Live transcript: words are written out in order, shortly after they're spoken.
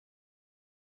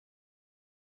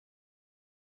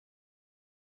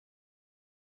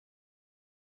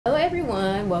Hello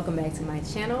everyone, welcome back to my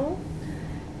channel.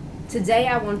 Today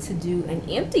I want to do an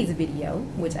empties video,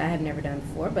 which I have never done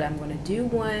before, but I'm going to do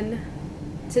one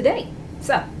today.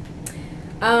 So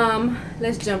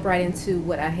let's jump right into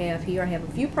what I have here. I have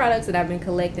a few products that I've been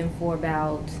collecting for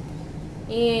about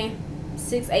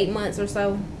 6-8 months or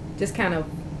so, just kind of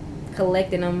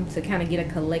collecting them to kind of get a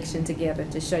collection together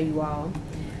to show you all.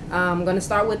 I'm going to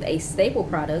start with a staple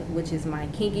product, which is my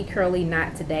Kinky Curly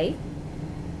Knot Today.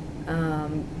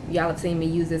 Y'all have seen me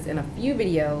use this in a few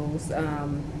videos.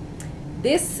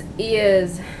 This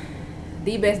is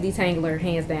the best detangler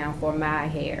hands down for my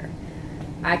hair.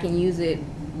 I can use it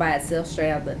by itself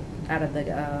straight out of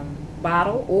the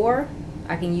bottle, or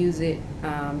I can use it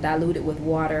diluted with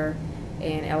water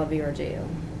and aloe vera gel.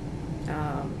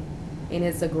 And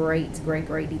it's a great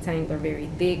detangler, very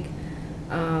thick.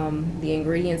 The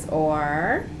ingredients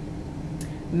are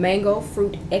mango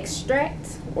fruit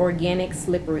extract, organic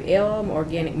slippery elm,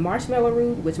 organic marshmallow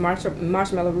root, which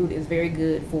marshmallow root is very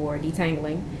good for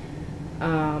detangling,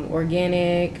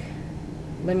 organic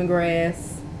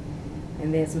lemongrass,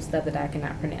 and then some stuff that I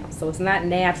cannot pronounce. So it's not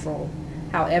natural,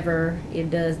 however it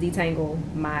does detangle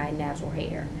my natural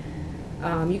hair.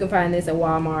 You can find this at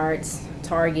Walmart,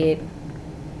 Target,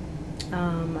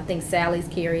 I think Sally's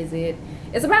carries it.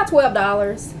 It's about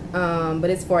 $12, but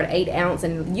it's for an 8 ounce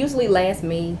and usually lasts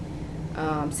me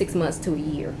 6 months to a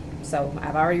year. So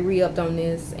I've already re-upped on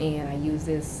this, and I use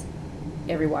this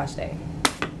every wash day.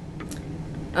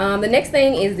 The next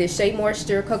thing is this Shea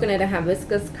Moisture Coconut and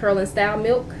Hibiscus Curl and Style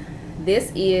Milk.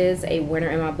 This is a winner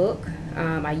in my book.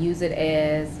 I use it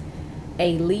as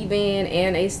a leave-in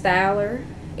and a styler.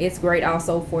 It's great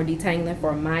also for detangling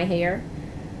for my hair.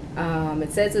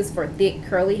 It says it's for thick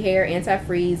curly hair,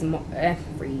 anti-frizz,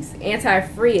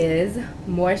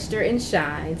 moisture and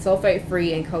shine, sulfate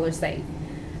free, and color safe.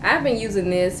 I've been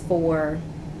using this for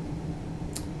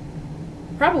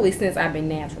probably since I've been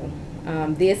natural.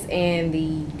 This and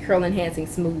the curl enhancing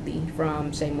smoothie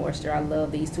from Shea Moisture. I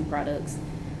love these two products.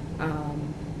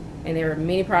 And there are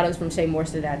many products from Shea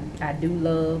Moisture that I do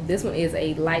love. This one is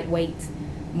a lightweight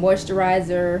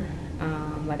moisturizer.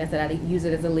 Like I said, I use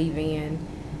it as a leave-in.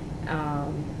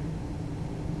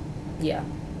 Yeah,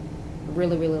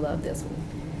 really love this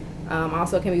one.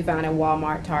 Also can be found at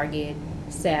Walmart, Target,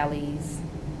 Sally's,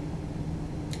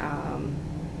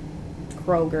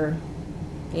 Kroger,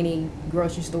 any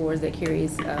grocery stores that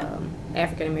carries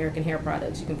African American hair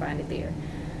products. You can find it there.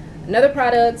 Another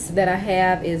products that I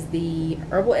have is the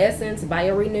Herbal Essence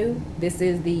Bio Renew. This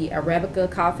is the Arabica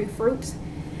coffee fruit.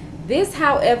 This,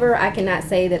 however, I cannot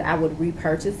say that I would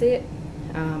repurchase it.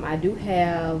 I do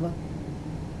have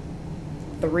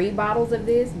 3 bottles of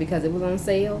this because it was on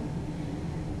sale.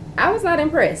 I was not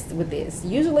impressed with this.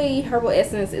 Usually Herbal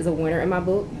Essence is a winner in my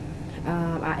book.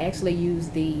 I actually use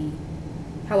the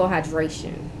Hello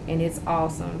Hydration, and it's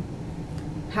awesome.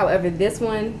 However, this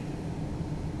one,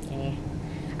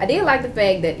 I did like the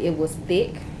fact that it was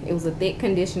thick. It was a thick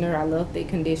conditioner. I love thick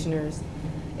conditioners.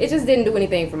 It just didn't do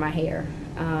anything for my hair.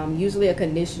 Usually a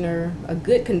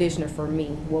good conditioner for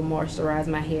me will moisturize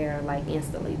my hair like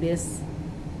instantly. This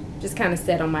just kind of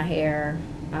set on my hair.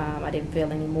 I didn't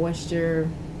feel any moisture.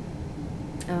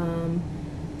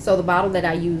 So the bottle that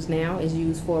I use now is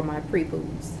used for my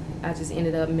pre-poos. I just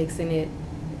ended up mixing it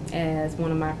as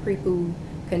one of my pre-poo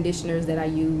conditioners that I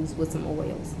use with some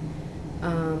oils.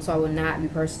 So I will not be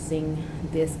purchasing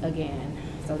this again.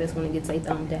 So this one gets a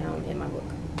thumb down in my book.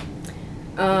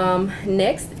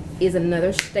 Next is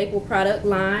another staple product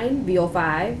line,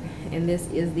 VO5, and this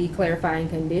is the clarifying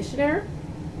conditioner.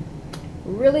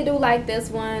 Really do like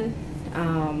this one.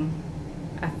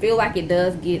 I feel like it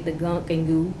does get the gunk and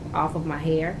goo off of my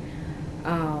hair.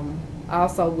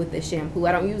 Also with the shampoo,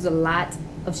 I don't use a lot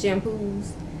of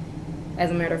shampoos. As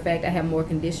a matter of fact, I have more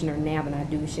conditioner now than I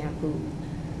do shampoo.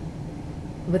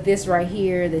 But this right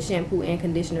here, the shampoo and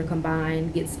conditioner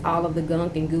combined, gets all of the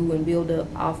gunk and goo and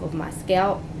buildup off of my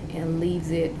scalp and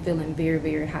leaves it feeling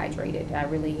very hydrated. I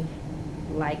really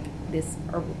like this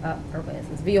Herbal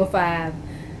Essence VO5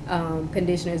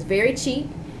 conditioner. Is very cheap.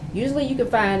 Usually you can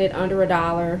find it under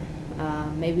 $1,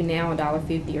 maybe now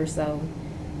 $1.50 or so.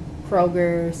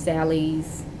 Kroger,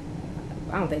 Sally's,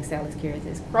 I don't think Sally's carries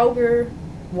this. Kroger,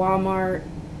 Walmart,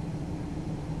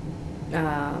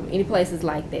 any places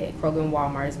like that. Kroger and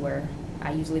Walmart is where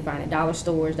I usually find it. Dollar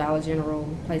stores, Dollar General,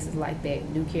 places like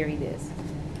that do carry this.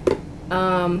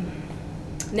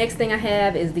 Next thing I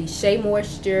have is the Shea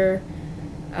Moisture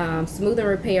Smooth and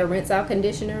Repair Rinse Out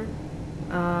Conditioner.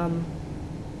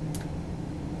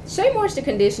 Shea Moisture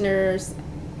conditioners,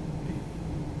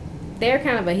 they're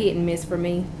kind of a hit and miss for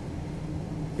me.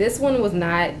 This one was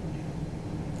not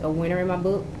a winner in my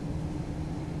book.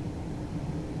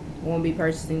 Won't be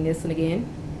purchasing this one again.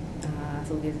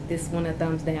 So we'll give this one a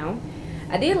thumbs down.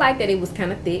 I did like that it was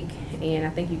kind of thick, and I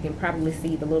think you can probably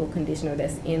see the little conditioner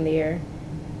that's in there.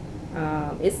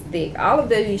 It's thick. All of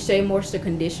the Shea Moisture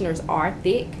conditioners are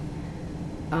thick.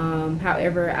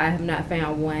 However, I have not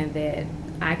found one that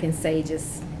I can say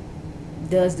just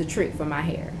does the trick for my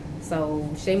hair. So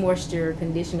Shea Moisture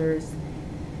conditioners,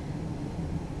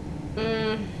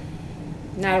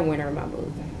 not a winner in my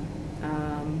book.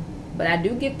 But I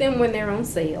do get them when they're on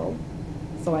sale.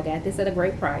 So I got this at a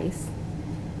great price.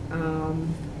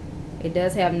 It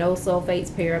does have no sulfates,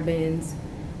 parabens,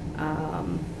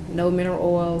 no mineral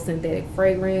oil, synthetic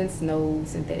fragrance, no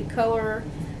synthetic color.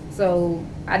 So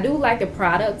I do like the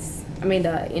products,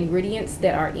 the ingredients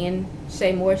that are in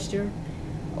Shea Moisture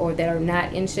or that are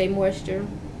not in Shea Moisture.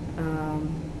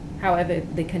 However,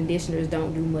 the conditioners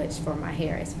don't do much for my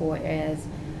hair as far as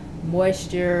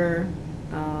moisture,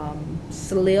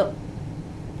 slip.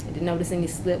 I didn't notice any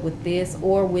slip with this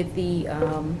or with the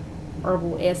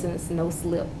herbal essence. No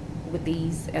slip with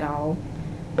these at all.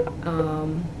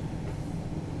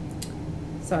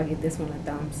 So I get this one a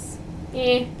thumbs.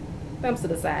 Thumbs to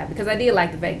the side, because I did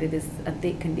like the fact that it's a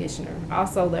thick conditioner.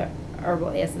 Also the herbal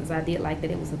essence, I did like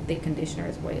that it was a thick conditioner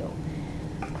as well.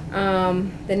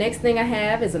 The next thing I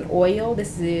have is an oil.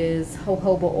 This is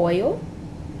jojoba oil.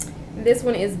 This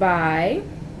one is by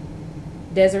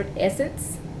Desert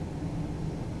Essence.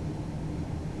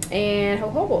 And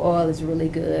jojoba oil is really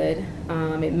good.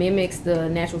 It mimics the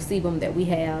natural sebum that we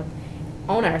have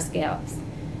on our scalps.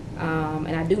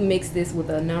 And I do mix this with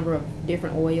a number of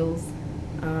different oils.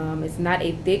 It's not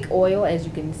a thick oil, as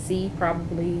you can see.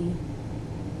 Probably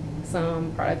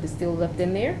some product is still left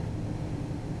in there.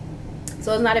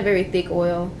 So it's not a very thick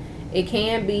oil. It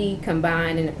can be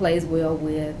combined and it plays well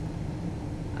with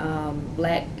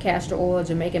black castor oil,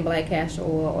 Jamaican black castor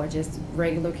oil, or just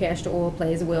regular castor oil.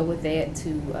 Plays well with that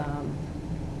to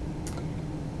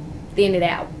thin it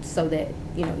out so that,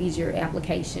 easier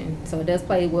application. So it does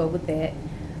play well with that.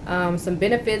 Some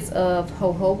benefits of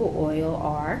jojoba oil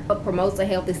are it promotes a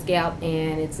healthy scalp,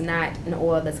 and it's not an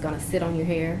oil that's going to sit on your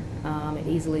hair. It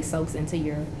easily soaks into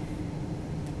your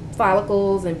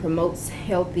follicles and promotes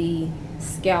healthy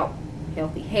scalp,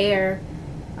 healthy hair,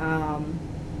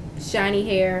 shiny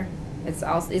hair.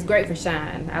 It's great for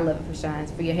shine. I love it for shine.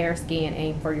 It's for your hair, skin,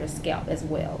 and for your scalp as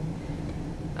well.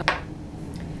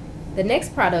 The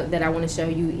next product that I want to show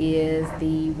you is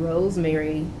the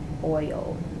rosemary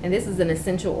oil, and this is an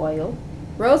essential oil.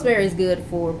 Rosemary is good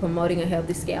for promoting a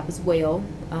healthy scalp as well.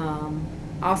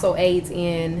 Also aids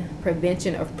in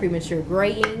prevention of premature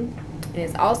graying, and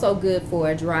it's also good for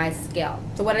a dry scalp.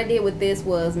 So what I did with this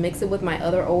was mix it with my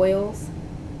other oils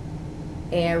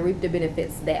and reap the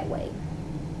benefits that way.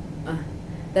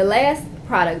 The last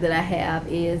product that I have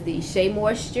is the Shea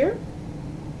Moisture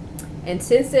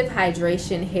Intensive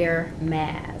Hydration Hair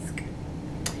Mask.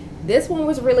 This one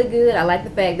was really good. I like the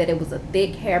fact that it was a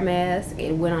thick hair mask.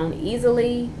 It went on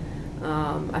easily.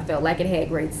 I felt like it had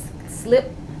great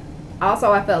slip.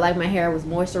 Also, I felt like my hair was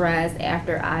moisturized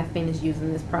after I finished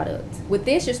using this product. With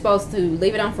this, you're supposed to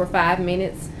leave it on for 5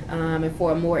 minutes, and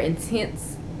for a more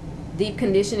intense deep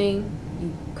conditioning,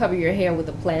 you cover your hair with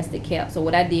a plastic cap. So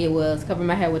what I did was cover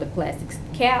my hair with a plastic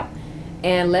cap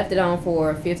and left it on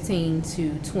for 15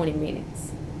 to 20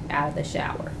 minutes out of the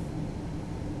shower.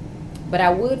 But I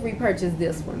would repurchase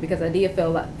this one because I did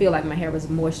feel like my hair was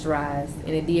moisturized, and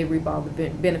it did reap all the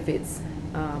benefits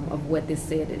of what this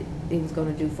said it was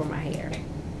going to do for my hair.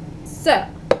 So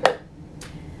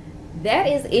that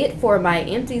is it for my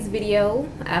Empties video.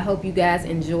 I hope you guys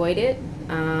enjoyed it.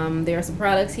 There are some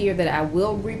products here that I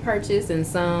will repurchase and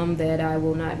some that I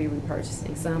will not be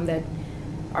repurchasing. Some that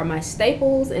are my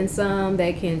staples and some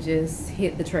that can just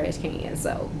hit the trash can.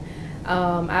 So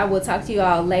I will talk to you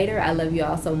all later. I love you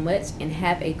all so much, and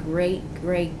have a great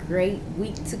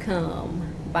week to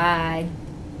come. Bye.